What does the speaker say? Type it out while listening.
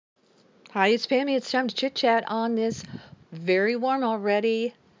Hi, it's Pammy. It's time to chit chat on this very warm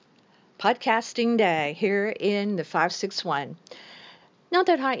already podcasting day here in the 561. Not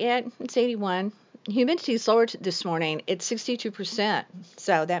that hot yet. It's 81. Humidity is lower this morning. It's 62%.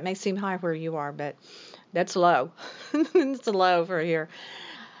 So that may seem high where you are, but that's low. It's low for here.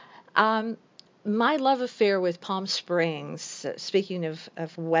 Um, my love affair with Palm Springs, speaking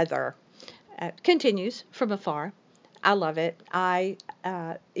of weather, continues from afar. I love it. I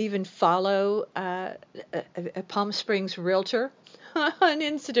even follow a Palm Springs realtor on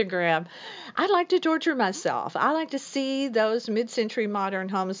Instagram. I like to torture myself. I like to see those mid-century modern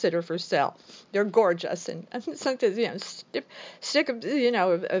homes that are for sale. They're gorgeous, and sometimes stick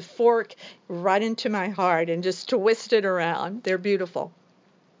a fork right into my heart and just twist it around. They're beautiful.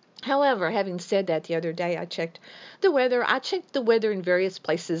 However, having said that, the other day I checked the weather. I checked the weather in various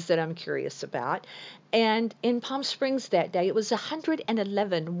places that I'm curious about. And in Palm Springs that day, it was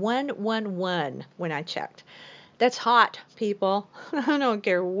 111, 111 when I checked. That's hot, people. I don't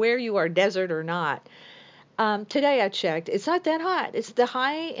care where you are, desert or not. Today I checked. It's not that hot. It's the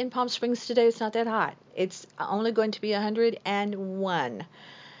high in Palm Springs today. It's not that hot. It's only going to be 101.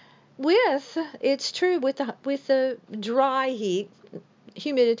 It's true with the dry heat,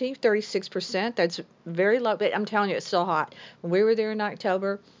 humidity 36%. That's very low, but I'm telling you, it's still hot. When we were there in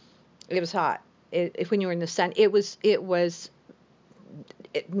October, it was hot. When you were in the sun,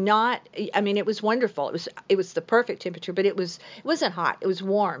 not. I mean, it was wonderful. It was the perfect temperature, but it wasn't hot. It was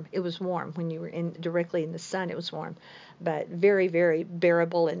warm. It was warm when you were in directly in the sun. It was warm, but very very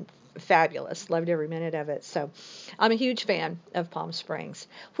bearable and fabulous. Loved every minute of it. So, I'm a huge fan of Palm Springs,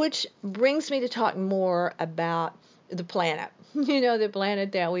 which brings me to talk more about the planet. The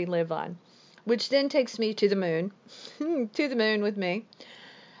planet that we live on, which then takes me to the moon, to the moon with me.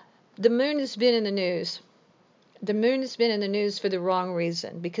 The moon has been in the news. The moon has been in the news for the wrong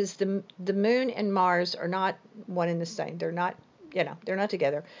reason because the moon and Mars are not one and the same. They're not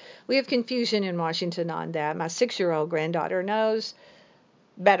together. We have confusion in Washington on that. My 6-year-old granddaughter knows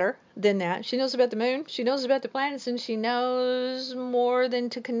better than that. She knows about the moon, she knows about the planets, and she knows more than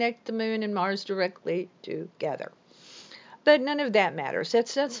to connect the moon and Mars directly together. But none of that matters.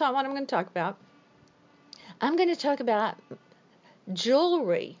 That's not what I'm going to talk about. I'm going to talk about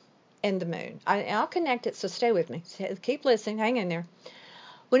jewelry and the moon. I'll connect it, so stay with me. Keep listening. Hang in there.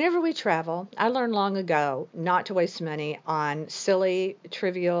 Whenever we travel, I learned long ago not to waste money on silly,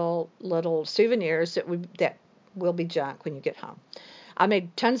 trivial little souvenirs that will be junk when you get home. I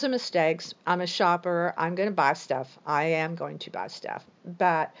made tons of mistakes. I'm a shopper. I'm going to buy stuff. I am going to buy stuff.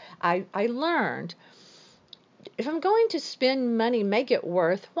 But I learned if I'm going to spend money, make it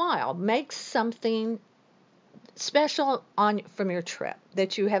worthwhile. Make something special on from your trip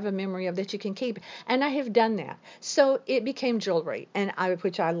that you have a memory of that you can keep. And I have done that. So it became jewelry,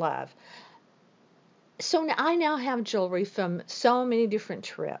 which I love. So I now have jewelry from so many different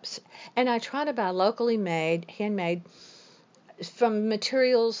trips, and I try to buy locally made, handmade, from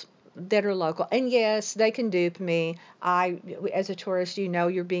materials that are local. And yes, they can dupe me. As a tourist,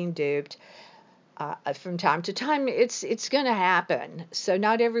 you're being duped. From time to time, it's going to happen. So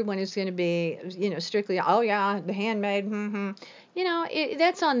not everyone is going to be, strictly, oh yeah, the handmade.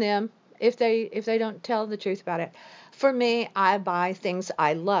 That's on them if they don't tell the truth about it. For me, I buy things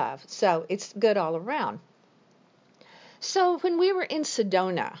I love, so it's good all around. So when we were in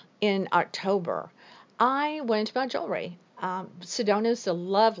Sedona in October, I went to buy jewelry. Sedona is a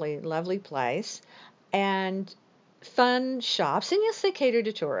lovely, lovely place, and fun shops. And yes, they cater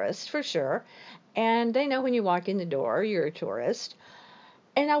to tourists for sure. And they know when you walk in the door, you're a tourist.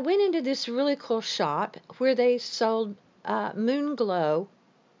 And I went into this really cool shop where they sold moon glow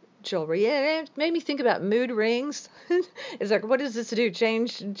jewelry. It made me think about mood rings. It's like, what does this do?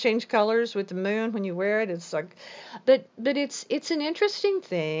 Change colors with the moon when you wear it? It's like, but it's an interesting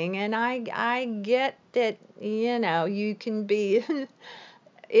thing, and I get that you can be.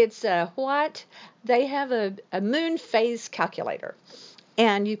 It's a what? They have a moon phase calculator,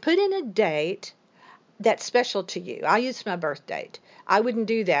 and you put in a date that's special to you. I use my birth date. I wouldn't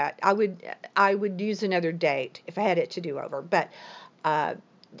do that. I would use another date if I had it to do over. But uh,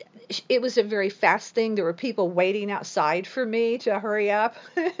 it was a very fast thing. There were people waiting outside for me to hurry up,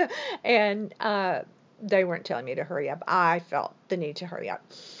 and they weren't telling me to hurry up. I felt the need to hurry up.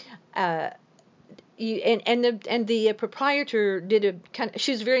 Uh, and the proprietor did a kind of,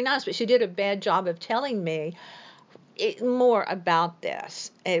 she was very nice, but she did a bad job of telling me more about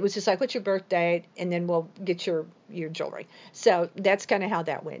this. It was just like, what's your birth date? And then we'll get your jewelry. So that's kind of how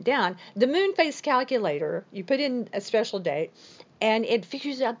that went down. The moon phase calculator, you put in a special date, and it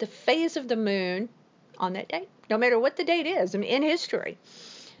figures out the phase of the moon on that date, no matter what the date is, I mean, in history.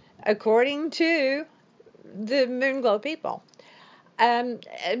 according to the Moonglow people.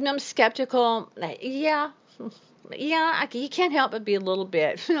 I'm skeptical. Yeah, yeah, you can't help but be a little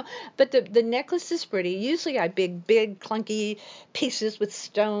bit. But the necklace is pretty. Usually I big clunky pieces with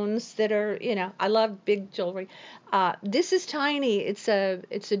stones that are, I love big jewelry. This is tiny. It's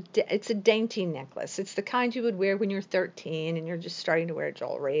a dainty necklace. It's the kind you would wear when you're 13 and you're just starting to wear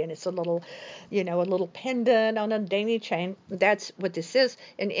jewelry, and it's a little pendant on a dainty chain. That's what this is.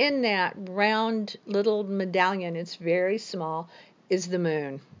 And in that round little medallion, it's very small, is the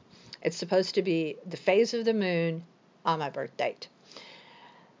moon. It's supposed to be the phase of the moon on my birth date.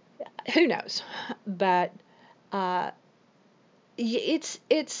 Who knows? But uh,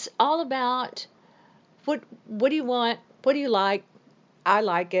 it's all about what do you want? What do you like? I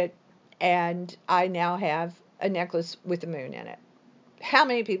like it, and I now have a necklace with the moon in it. How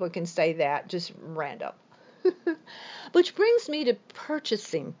many people can say that? Just random. Which brings me to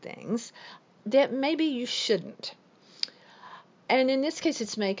purchasing things that maybe you shouldn't. And in this case,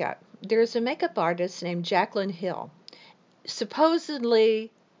 it's makeup. There's a makeup artist named Jaclyn Hill,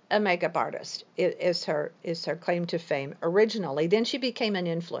 supposedly a makeup artist is her claim to fame originally. Then she became an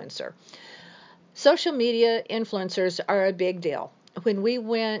influencer. Social media influencers are a big deal. When we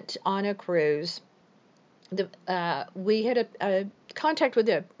went on a cruise, we had a contact with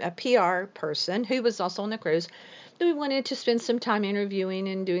a PR person who was also on the cruise. We wanted to spend some time interviewing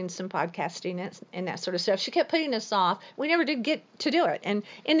and doing some podcasting and that sort of stuff. She kept putting us off. We never did get to do it. And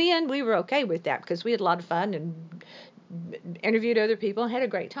in the end, we were okay with that because we had a lot of fun and interviewed other people and had a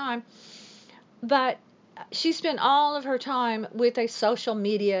great time. But she spent all of her time with a social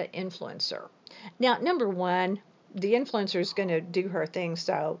media influencer. Now, number one, the influencer is going to do her thing,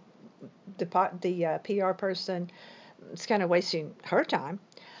 so the PR person is kind of wasting her time.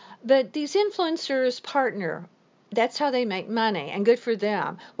 But these influencers partner. That's how they make money, and good for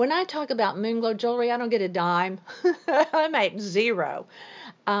them. When I talk about Moonglow jewelry, I don't get a dime. I make zero.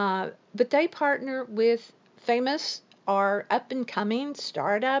 But they partner with famous or up and coming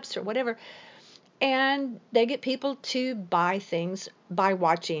startups or whatever, and they get people to buy things by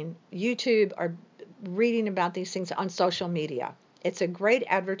watching YouTube or reading about these things on social media. It's a great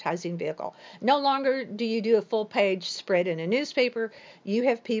advertising vehicle. No longer do you do a full page spread in a newspaper. You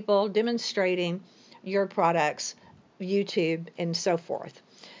have people demonstrating your products, YouTube, and so forth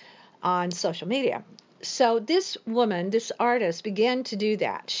on social media. So this woman, this artist, began to do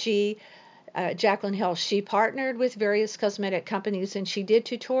that. Jaclyn Hill, she partnered with various cosmetic companies and she did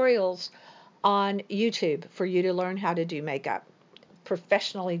tutorials on YouTube for you to learn how to do makeup,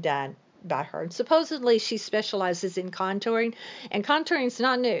 professionally done by her. And supposedly she specializes in contouring, and contouring is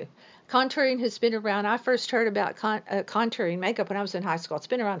not new. Contouring has been around. I first heard about contouring makeup when I was in high school. It's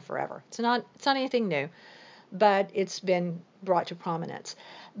been around forever. It's not anything new, but it's been brought to prominence.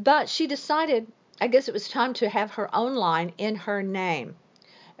 But she decided, I guess it was time to have her own line in her name.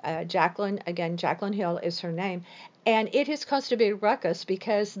 Jaclyn Hill is her name. And it has caused a big ruckus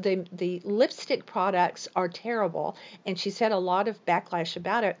because the lipstick products are terrible, and she's had a lot of backlash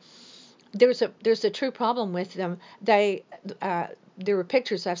about it. There's a true problem with them. There were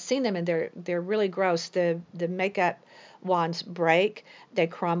pictures, I've seen them, and they're really gross. The makeup wands break, they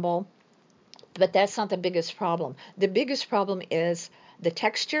crumble, but that's not the biggest problem. The biggest problem is the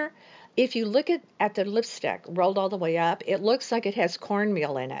texture. If you look at the lipstick rolled all the way up, it looks like it has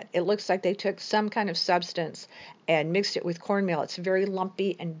cornmeal in it. It looks like they took some kind of substance and mixed it with cornmeal. It's very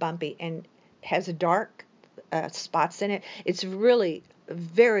lumpy and bumpy and has dark spots in it. It's really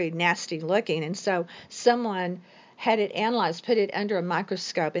very nasty looking. And so someone had it analyzed, put it under a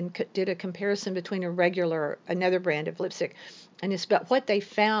microscope, and did a comparison between another brand of lipstick. And it's about what they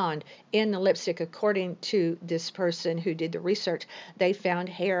found in the lipstick, according to this person who did the research. They found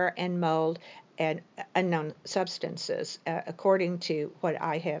hair and mold and unknown substances, according to what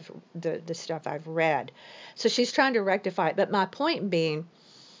I have, the stuff I've read. So she's trying to rectify it. But my point being,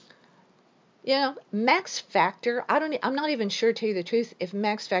 Max Factor, I'm not even sure, to tell you the truth, if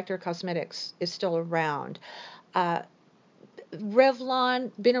Max Factor Cosmetics is still around. Uh,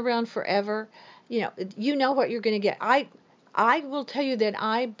 Revlon, been around forever. You know what you're going to get. I will tell you that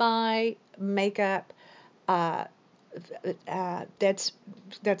I buy makeup uh, that's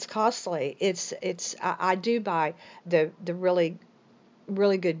costly. I do buy the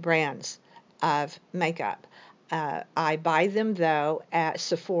really good brands of makeup. I buy them though at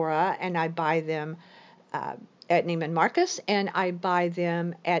Sephora, and I buy them uh, at Neiman Marcus, and I buy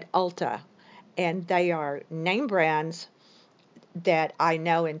them at Ulta, and they are name brands that I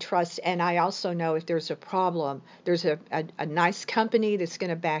know and trust, and I also know if there's a problem, there's a nice company that's going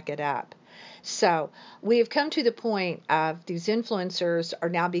to back it up. So we have come to the point of these influencers are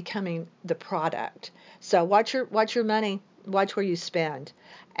now becoming the product. So watch your money, watch where you spend.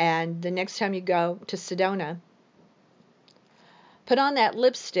 And the next time you go to Sedona, put on that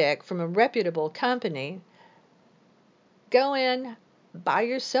lipstick from a reputable company. Go in, buy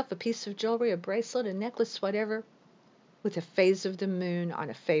yourself a piece of jewelry, a bracelet, a necklace, whatever, with a phase of the moon on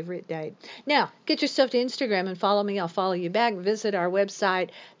a favorite day. Now, get yourself to Instagram and follow me. I'll follow you back. Visit our website,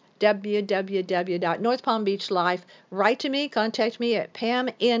 www.northpalmbeachlife. Write to me. Contact me at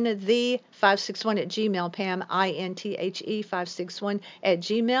PamInThe561 at Gmail. Pam, INTHE 561 at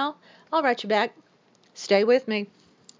Gmail. I'll write you back. Stay with me.